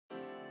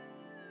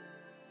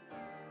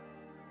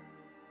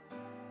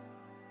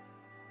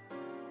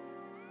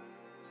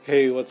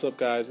Hey, what's up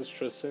guys? It's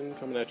Tristan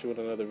coming at you with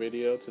another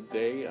video.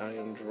 Today I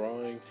am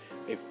drawing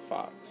a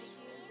fox.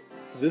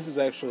 This is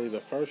actually the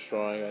first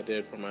drawing I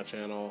did for my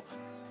channel.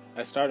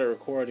 I started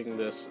recording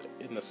this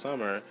in the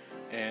summer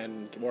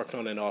and worked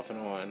on it off and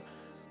on.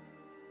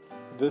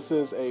 This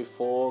is a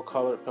full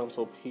colored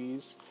pencil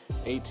piece,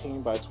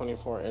 18 by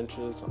 24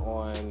 inches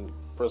on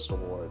Bristol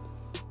Board.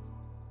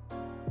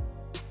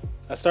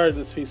 I started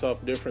this piece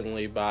off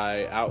differently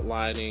by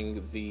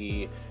outlining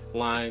the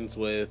lines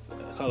with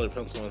colored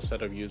pencil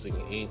instead of using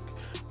ink.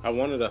 I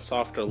wanted a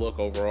softer look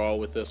overall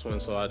with this one,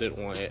 so I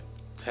didn't want it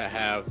to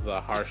have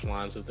the harsh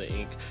lines of the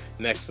ink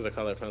next to the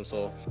colored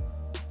pencil.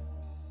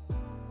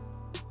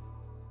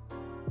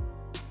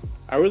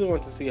 I really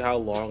want to see how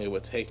long it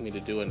would take me to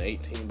do an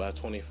 18 by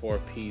 24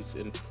 piece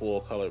in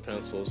full colored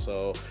pencil.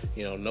 So,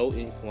 no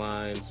ink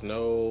lines,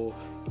 no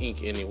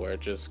ink anywhere,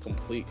 just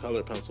complete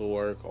colored pencil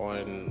work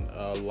on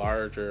a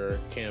larger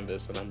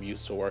canvas than I'm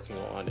used to working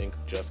on in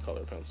just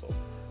colored pencil.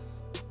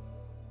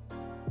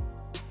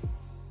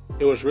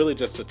 It was really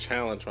just to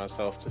challenge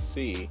myself to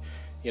see,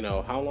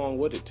 how long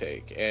would it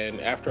take? And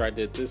after I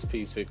did this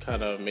piece, it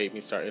kind of made me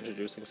start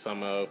introducing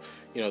some of,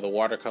 the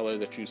watercolor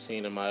that you've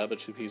seen in my other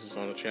two pieces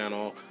on the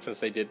channel,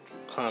 since they did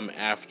come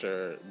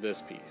after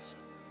this piece.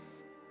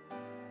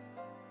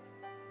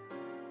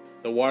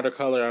 The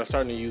watercolor, I'm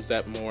starting to use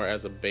that more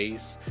as a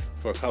base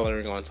for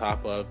coloring on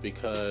top of,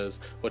 because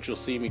what you'll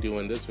see me do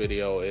in this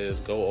video is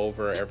go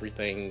over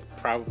everything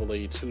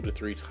probably 2 to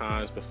 3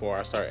 times before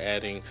I start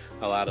adding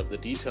a lot of the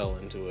detail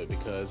into it,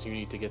 because you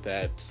need to get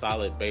that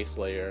solid base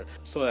layer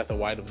so that the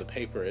white of the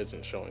paper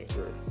isn't showing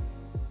through.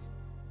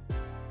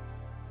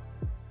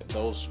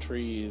 Those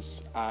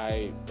trees,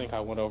 I think I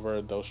went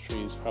over those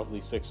trees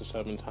probably 6 or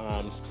 7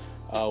 times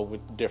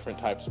with different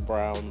types of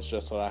browns,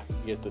 just so I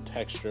could get the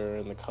texture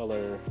and the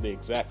color, the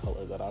exact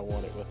color that I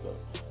wanted with them.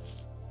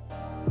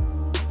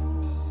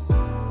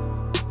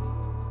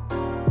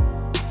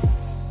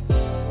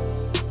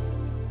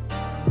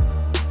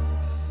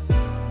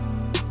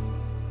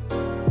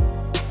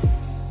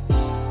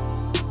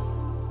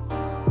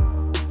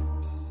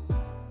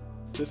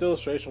 This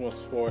illustration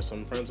was for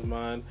some friends of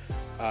mine.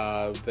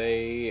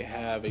 They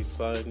have a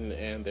son,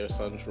 and their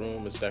son's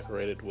room is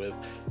decorated with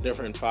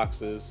different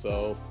foxes,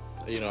 so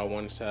I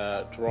wanted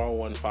to draw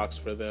one fox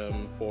for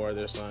them for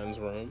their son's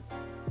room.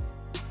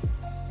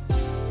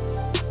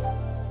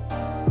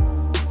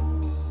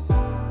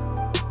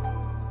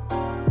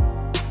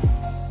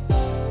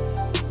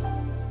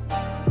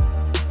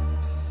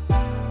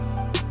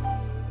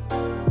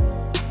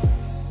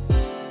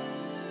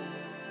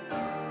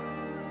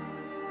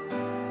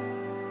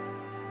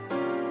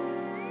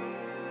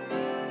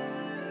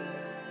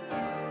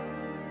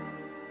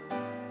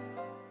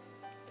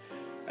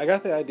 I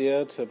got the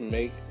idea to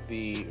make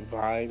the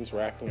vines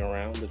wrapping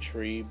around the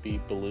tree be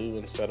blue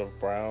instead of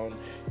brown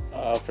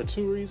for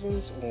 2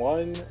 reasons.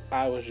 One,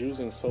 I was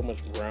using so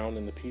much brown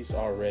in the piece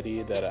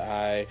already that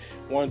I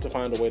wanted to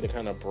find a way to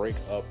kind of break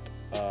up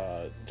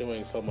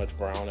doing so much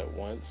brown at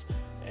once.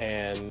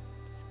 And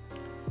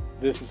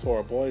this is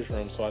for a boy's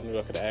room, so I knew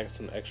I could add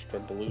some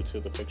extra blue to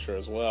the picture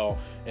as well,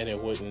 and it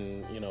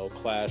wouldn't,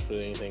 clash with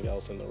anything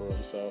else in the room.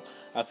 So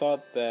I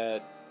thought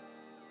that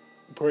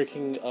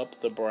breaking up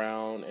the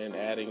brown and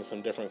adding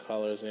some different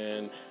colors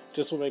in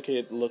just will make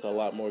it look a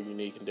lot more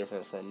unique and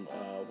different from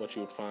what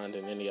you would find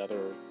in any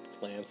other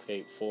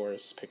landscape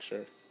forest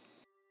picture.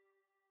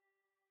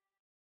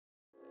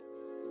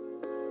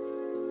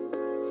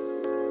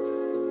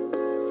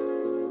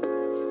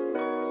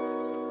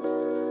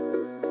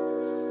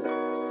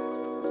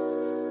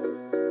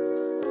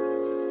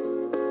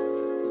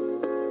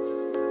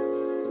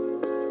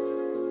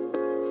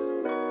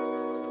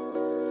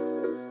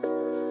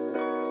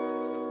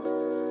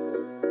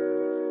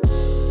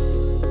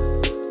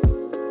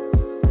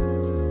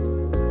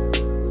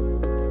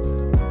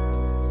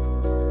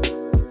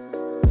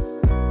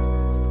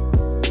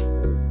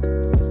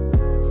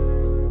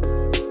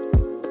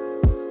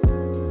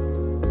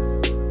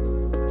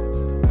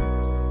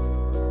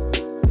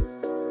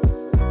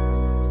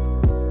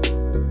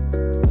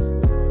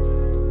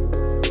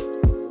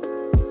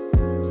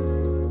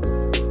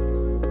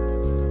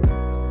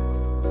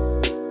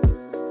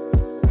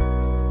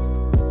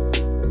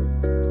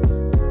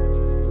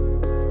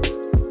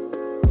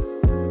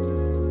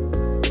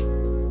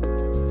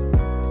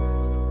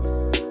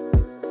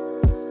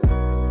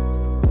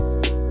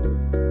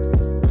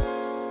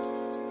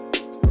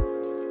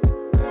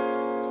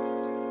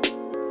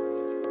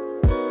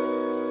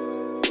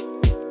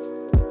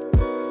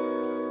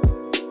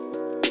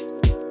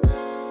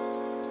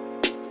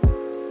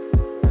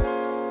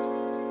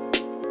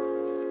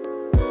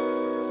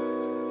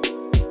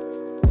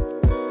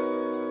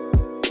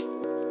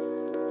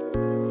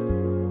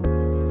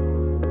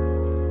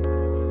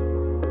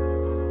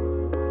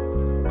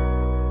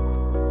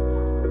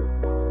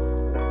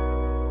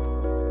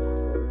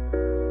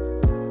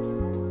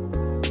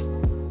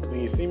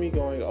 see me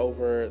going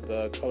over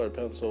the colored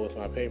pencil with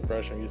my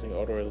paintbrush, I'm using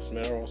odorless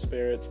mineral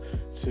spirits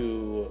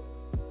to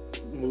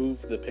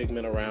move the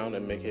pigment around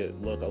and make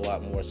it look a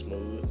lot more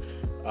smooth.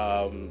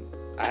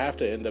 I have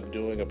to end up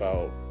doing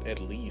about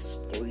at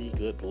least 3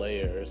 good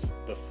layers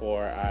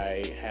before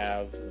I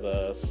have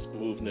the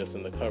smoothness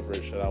and the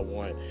coverage that I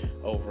want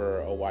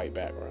over a white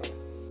background.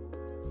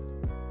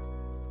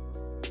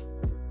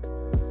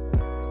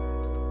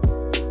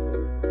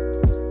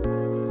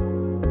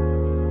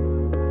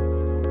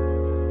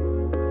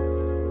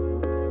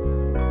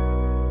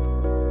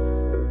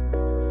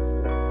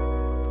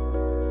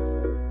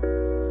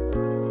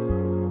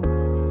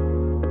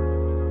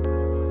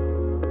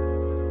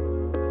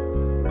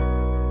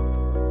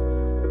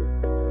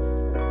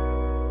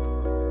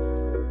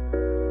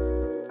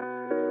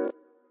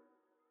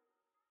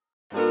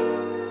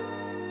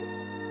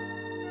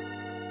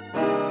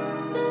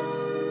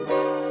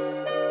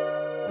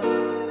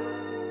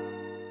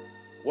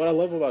 What I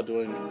love about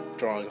doing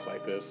drawings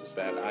like this is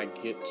that I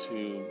get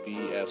to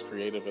be as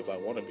creative as I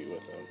want to be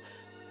with them.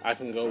 I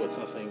can go with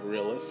something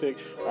realistic,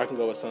 or I can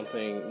go with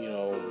something,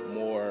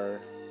 more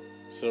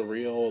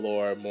surreal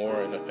or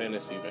more in a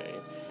fantasy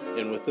vein.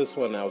 And with this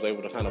one, I was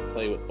able to kind of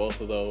play with both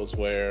of those,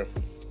 where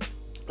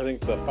I think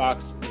the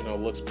fox,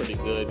 looks pretty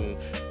good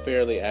and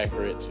fairly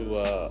accurate to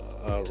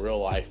a real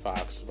life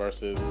fox,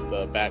 versus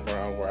the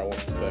background where I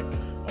went with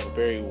a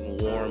very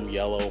warm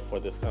yellow for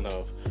this kind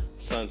of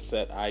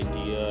sunset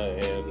idea,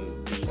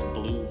 and these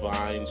blue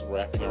vines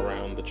wrapping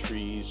around the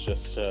trees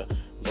just to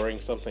bring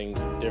something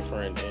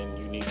different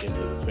and unique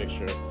into this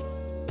picture.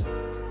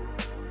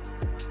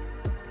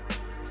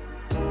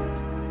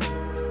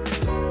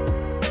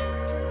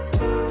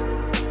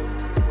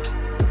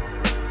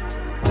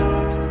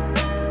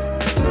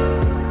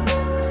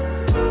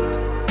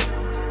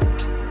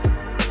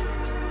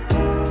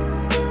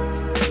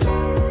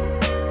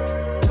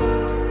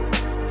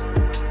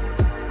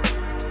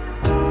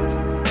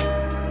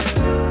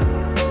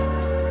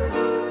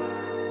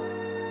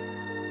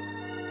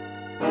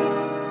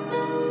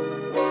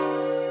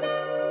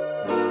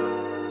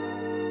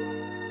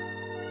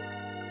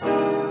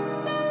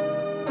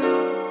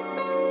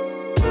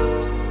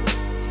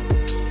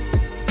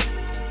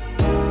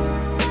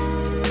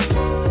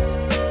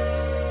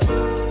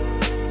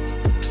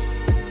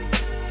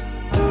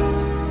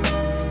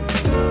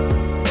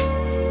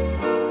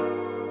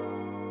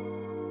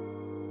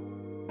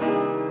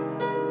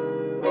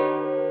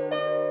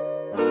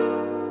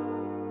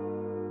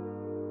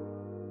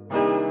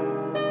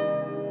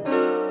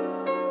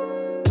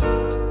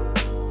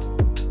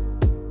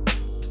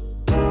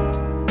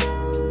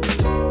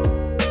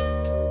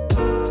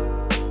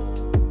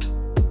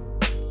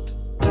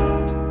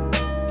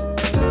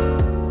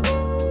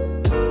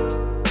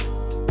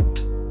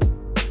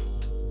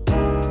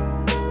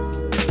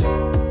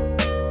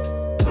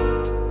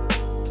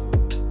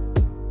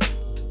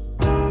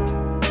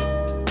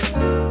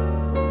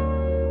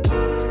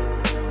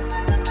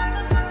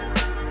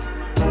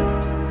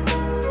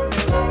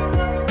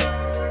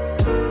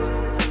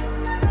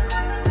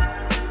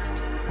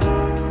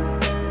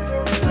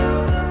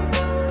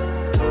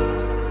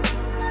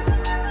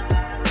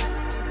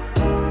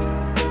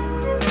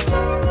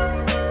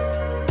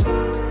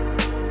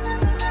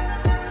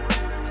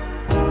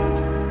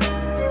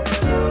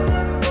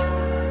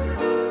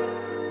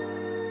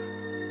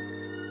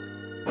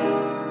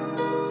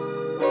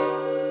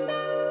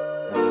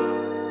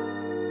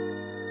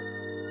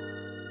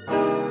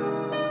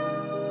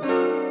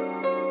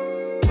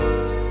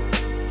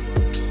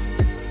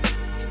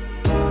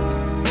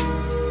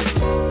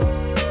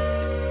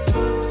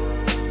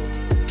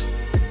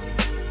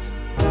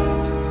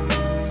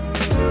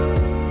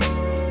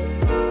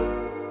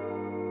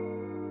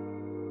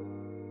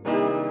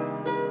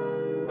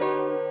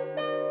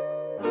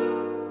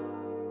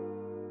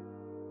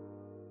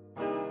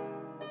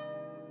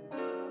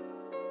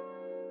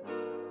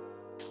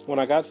 When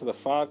I got to the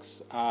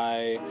fox,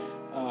 I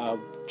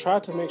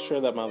tried to make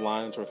sure that my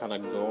lines were kind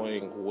of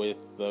going with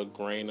the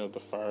grain of the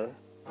fur.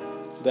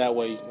 That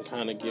way you can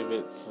kind of give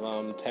it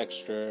some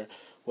texture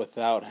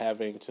without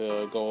having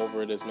to go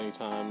over it as many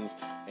times,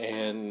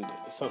 and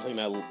something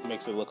that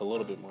makes it look a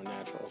little bit more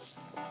natural.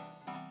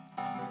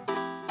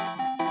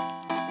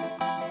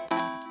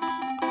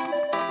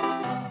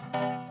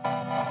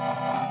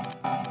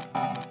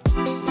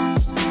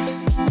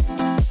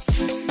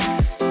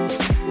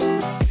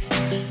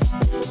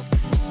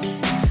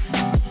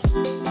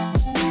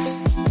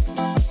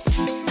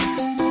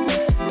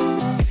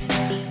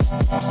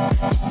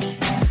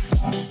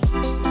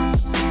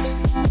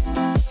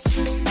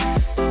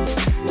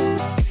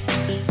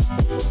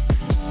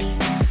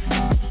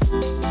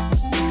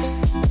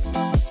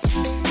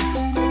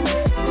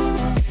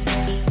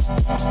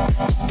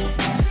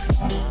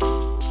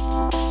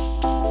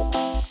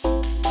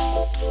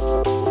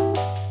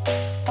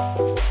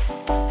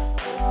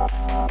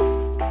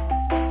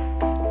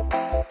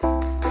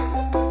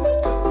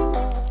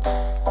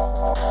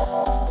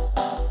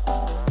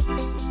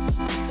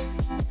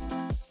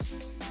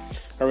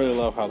 I really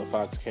love how the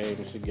fox came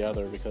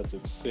together, because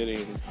it's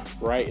sitting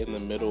right in the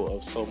middle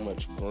of so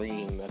much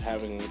green that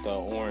having the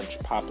orange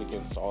pop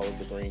against all of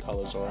the green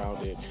colors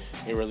around it,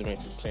 it really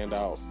makes it stand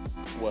out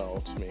well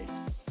to me.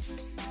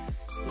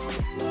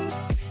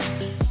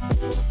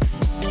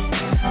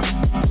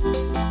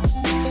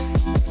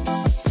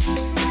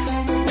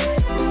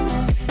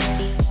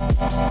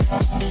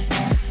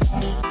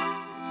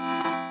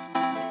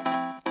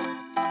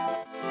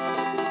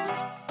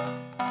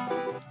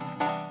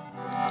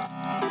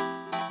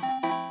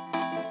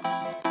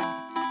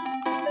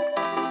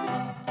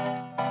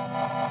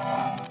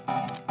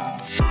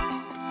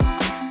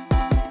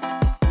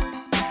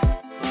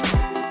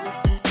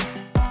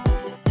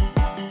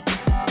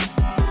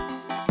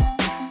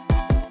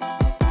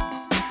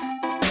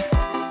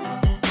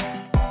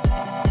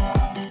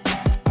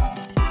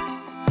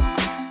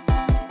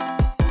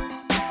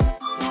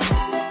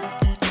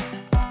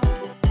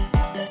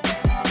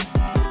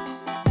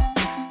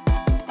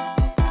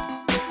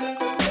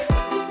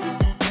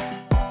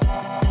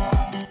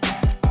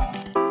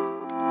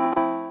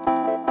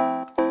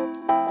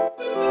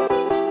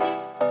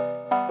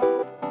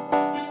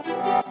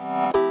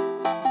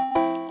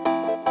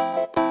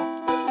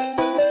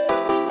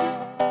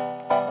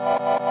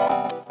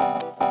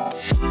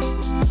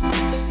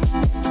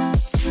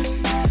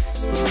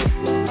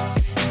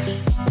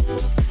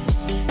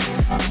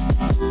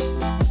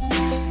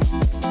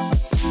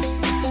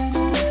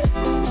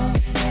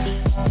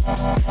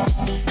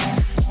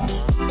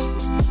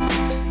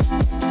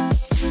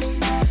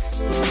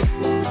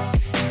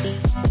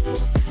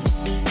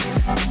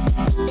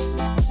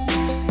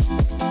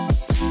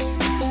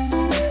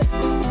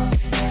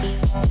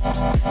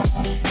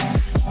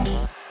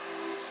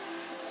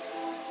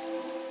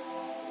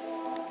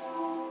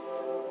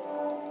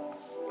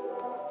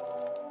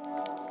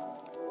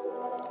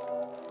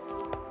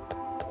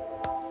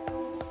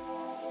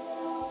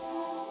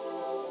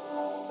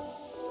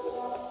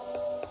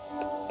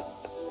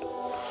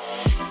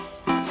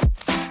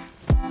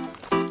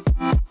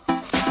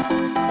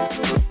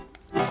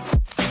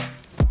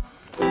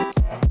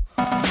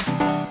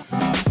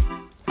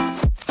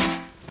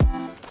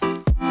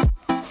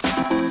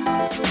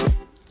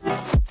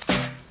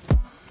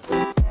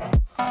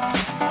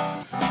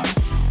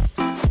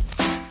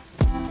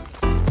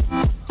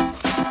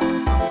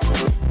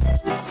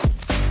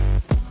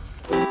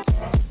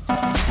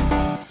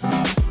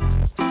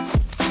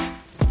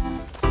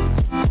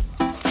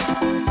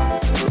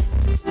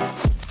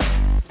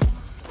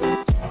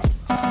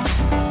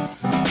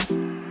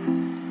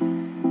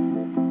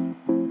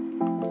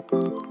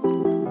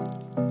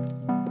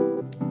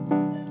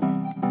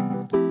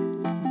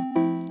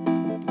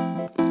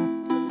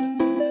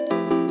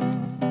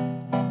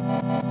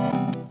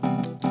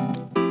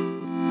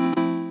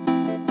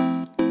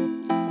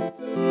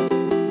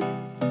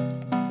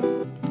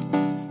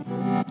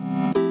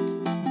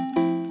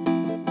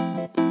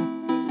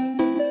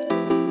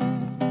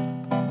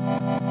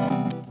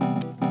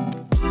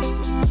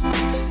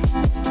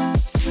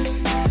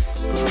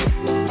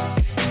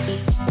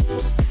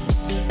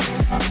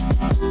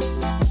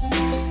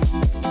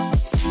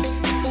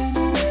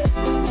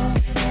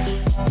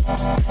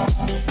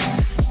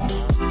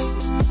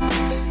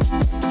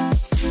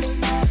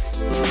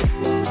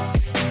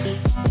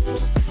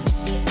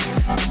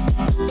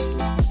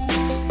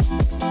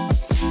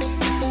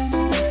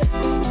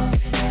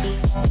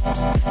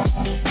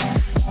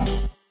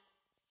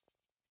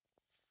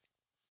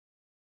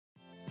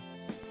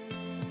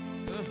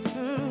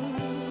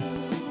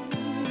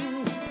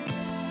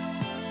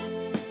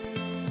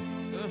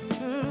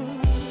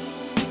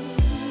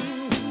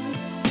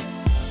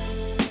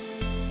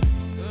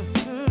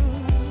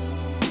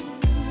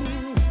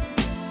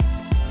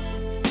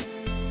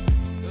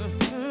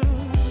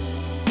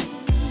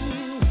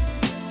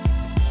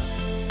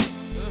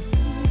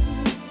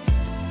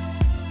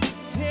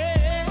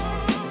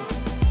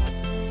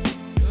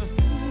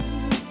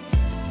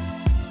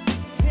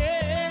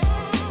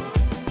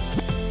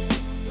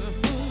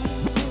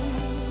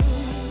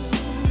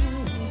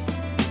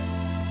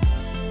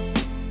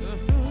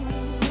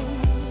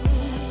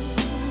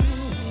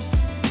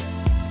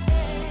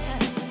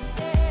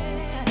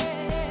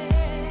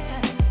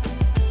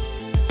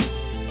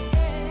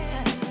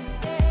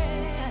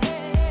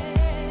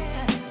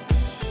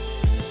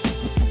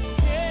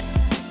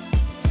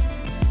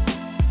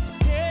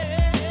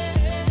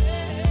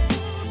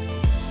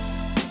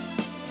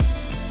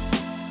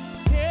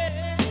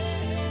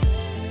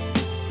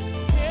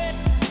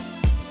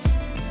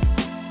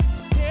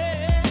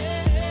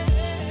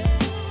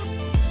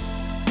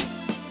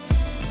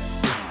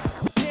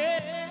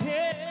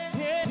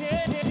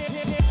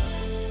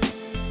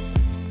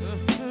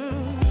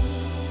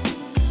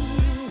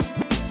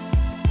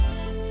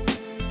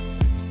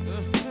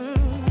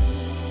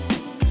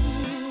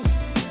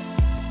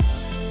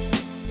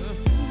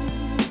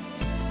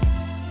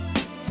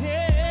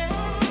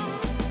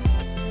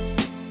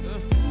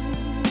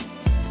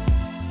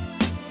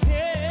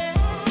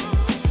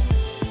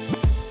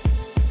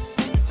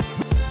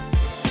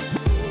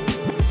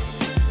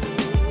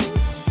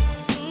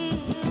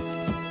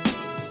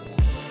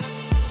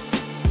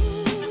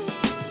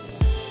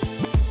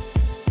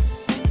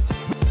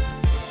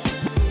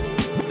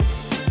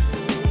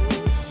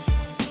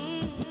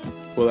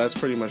 Well, that's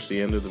pretty much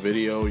the end of the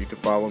video. You can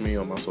follow me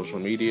on my social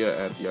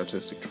media at The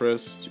Artistic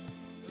Trist.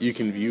 You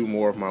can view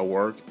more of my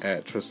work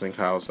at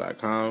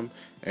tristankyles.com,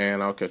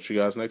 and I'll catch you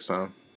guys next time.